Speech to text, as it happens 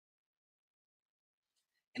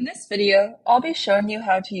In this video, I'll be showing you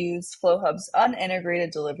how to use Flowhub's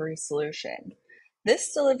unintegrated delivery solution.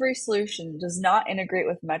 This delivery solution does not integrate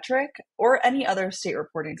with Metric or any other state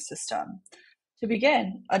reporting system. To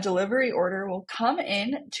begin, a delivery order will come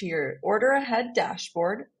in to your order ahead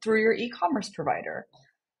dashboard through your e-commerce provider.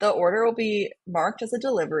 The order will be marked as a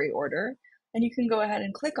delivery order, and you can go ahead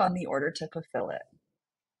and click on the order to fulfill it.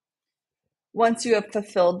 Once you have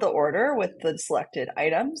fulfilled the order with the selected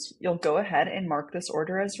items, you'll go ahead and mark this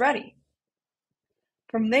order as ready.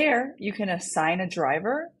 From there, you can assign a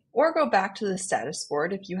driver or go back to the status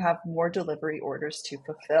board if you have more delivery orders to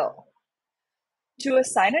fulfill. To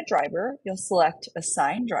assign a driver, you'll select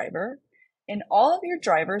Assign Driver, and all of your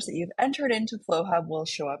drivers that you've entered into Flowhub will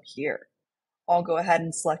show up here. I'll go ahead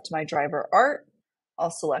and select my driver Art,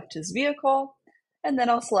 I'll select his vehicle, and then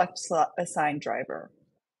I'll select Assign Driver.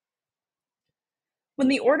 When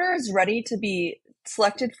the order is ready to be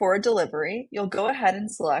selected for a delivery, you'll go ahead and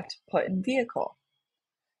select Put in Vehicle.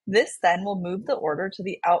 This then will move the order to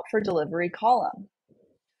the Out for Delivery column.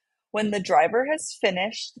 When the driver has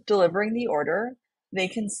finished delivering the order, they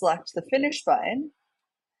can select the Finish button,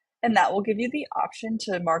 and that will give you the option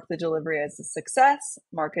to mark the delivery as a success,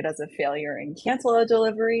 mark it as a failure, and cancel a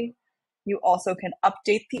delivery. You also can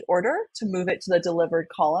update the order to move it to the Delivered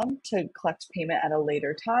column to collect payment at a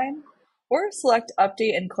later time, or select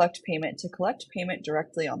Update and Collect Payment to collect payment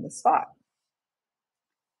directly on the spot.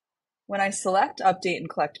 When I select Update and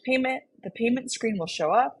Collect Payment, the payment screen will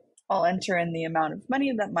show up. I'll enter in the amount of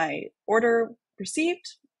money that my order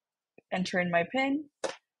received, enter in my PIN,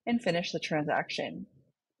 and finish the transaction.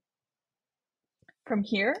 From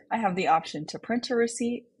here, I have the option to print a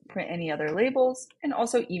receipt, print any other labels, and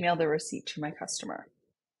also email the receipt to my customer.